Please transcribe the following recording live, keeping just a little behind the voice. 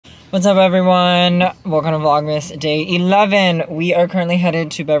What's up, everyone? Welcome to Vlogmas day 11. We are currently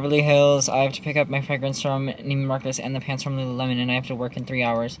headed to Beverly Hills. I have to pick up my fragrance from Neiman Marcus and the pants from Lululemon, and I have to work in 3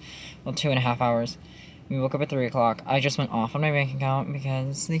 hours. Well, 2.5 hours. We woke up at 3 o'clock. I just went off on my bank account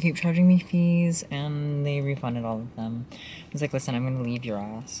because they keep charging me fees, and they refunded all of them. I was like, listen, I'm gonna leave your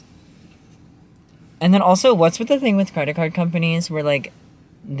ass. And then also, what's with the thing with credit card companies where, like,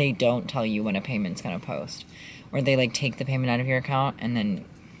 they don't tell you when a payment's gonna post? Or they, like, take the payment out of your account, and then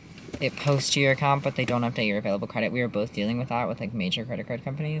it posts to your account, but they don't update your available credit. We are both dealing with that with, like, major credit card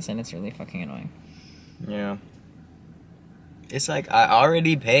companies, and it's really fucking annoying. Yeah. It's like, I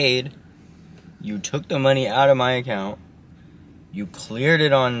already paid. You took the money out of my account. You cleared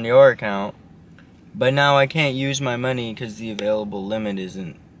it on your account. But now I can't use my money because the available limit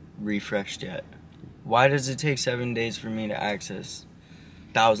isn't refreshed yet. Why does it take 7 days for me to access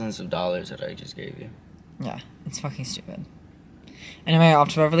thousands of dollars that I just gave you? Yeah, it's fucking stupid. Anyway, off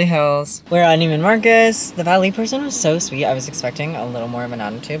to Beverly Hills. We're at Neiman Marcus. The valet person was so sweet. I was expecting a little more of an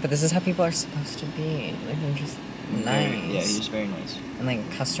attitude, but this is how people are supposed to be. Like, they're just nice. Yeah, he's very nice. And,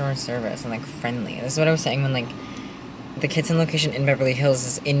 like, customer service and, like, friendly. This is what I was saying when, like, the Kitson location in Beverly Hills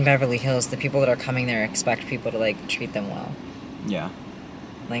is in Beverly Hills. The people that are coming there expect people to, like, treat them well. Yeah.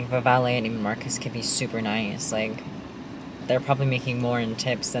 Like, the valet at Neiman Marcus could be super nice. Like, they're probably making more in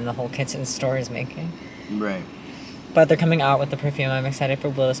tips than the whole Kitson store is making. Right. But they're coming out with the perfume. I'm excited for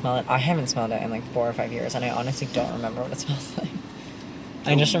Will to smell it. I haven't smelled it in like 4 or 5 years, and I honestly don't remember what it smells like.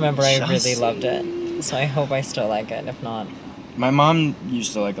 I just remember I really loved it. So I hope I still like it, if not. My mom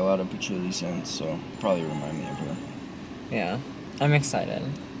used to like a lot of patchouli scents, so probably remind me of her. Yeah, I'm excited.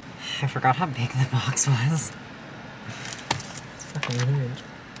 I forgot how big the box was. It's fucking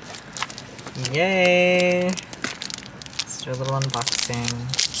huge. Yay! Let's do a little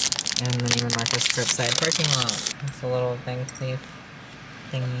unboxing. And the Neiman Marcus curbside parking lot. It's a little thing, Clef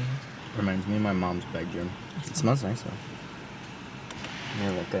thingy. Reminds me of my mom's bedroom. It smells nice though. Yeah,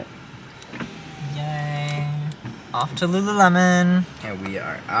 look it. Yay. Off to Lululemon. And we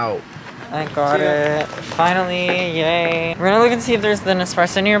are out. I got it. Finally, yay. We're gonna look and see if there's an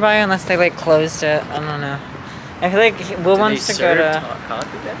espresso nearby, unless they like closed it. I don't know. I feel like Will wants to go to...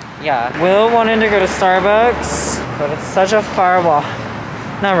 coffee then? Yeah. Will wanted to go to Starbucks, but it's such a far walk.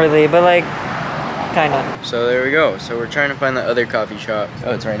 Not really, but like, kinda. So there we go. So we're trying to find the other coffee shop.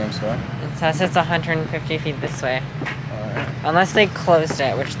 Oh, it's right next door? It says it's 150 feet this way. Unless they closed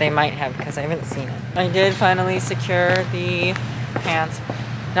it, which they might have because I haven't seen it. I did finally secure the pants.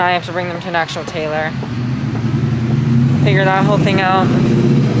 Now I have to bring them to an actual tailor. Figure that whole thing out.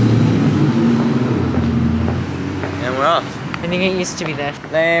 And we're off. I think it used to be this.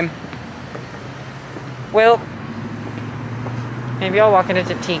 Lame. Well, maybe I'll walk into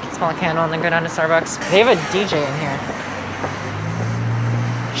Tique and smell a candle and then go down to Starbucks. They have a DJ in here.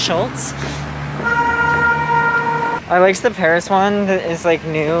 Schultz? I liked the Paris one that is like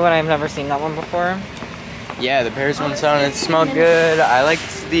new and I've never seen that one before. Yeah, the Paris one sounded smelled good. I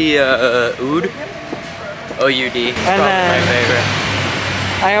liked the Oud. O-U-D. It's probably my favorite.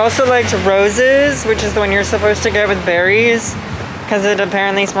 I also liked Roses, which is the one you're supposed to get with berries, because it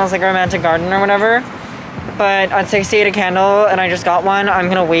apparently smells like a romantic garden or whatever. But at 68 a candle, and I just got one, I'm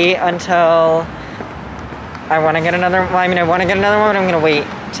gonna wait until I want to get another. Well, I mean, I want to get another one, but I'm gonna wait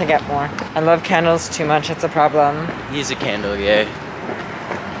to get more. I love candles too much, it's a problem. He's a candle guy.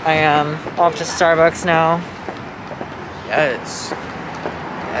 I am off to Starbucks now. Yes.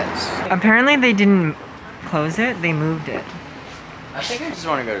 Yes. Apparently they didn't close it, they moved it. I think I just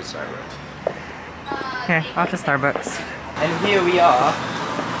want to go to Starbucks. Okay, off to Starbucks. And here we are.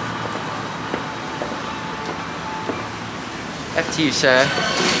 FTU, sir.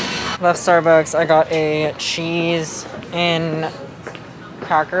 Left Starbucks, I got a cheese in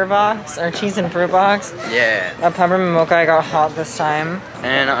cracker box, or cheese and fruit box. Yeah. A peppermint mocha I got hot this time.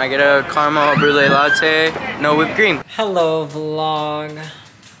 And I get a caramel brulee latte, no whipped cream. Hello, vlog.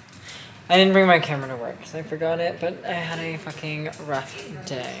 I didn't bring my camera to work because I forgot it, but I had a fucking rough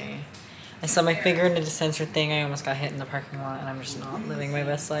day. I saw my finger into the sensor thing, I almost got hit in the parking lot, and I'm just not living my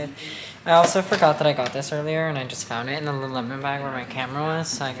best life. I also forgot that I got this earlier, and I just found it in the Lululemon bag where my camera was,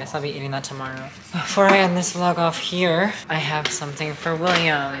 so I guess I'll be eating that tomorrow. Before I end this vlog off here, I have something for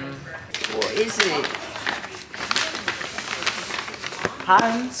William. What is it?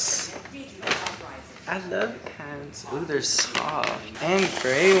 Pants. I love pants. Ooh, they're soft. And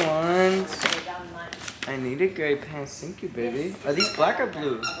gray ones. I needed gray pants. Thank you, baby. Are these black or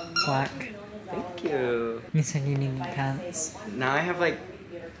blue? Black. Thank you. You said you needed pants. Now I have like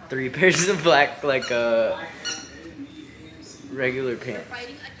 3 pairs of black, like regular pants.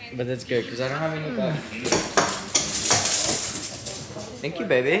 But that's good because I don't have any black. Thank you,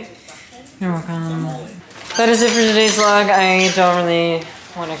 baby. You're welcome. That is it for today's vlog. I don't really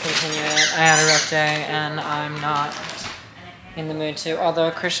want to continue it. I had a rough day and I'm not in the mood to.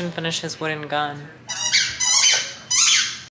 Although Christian finished his wooden gun.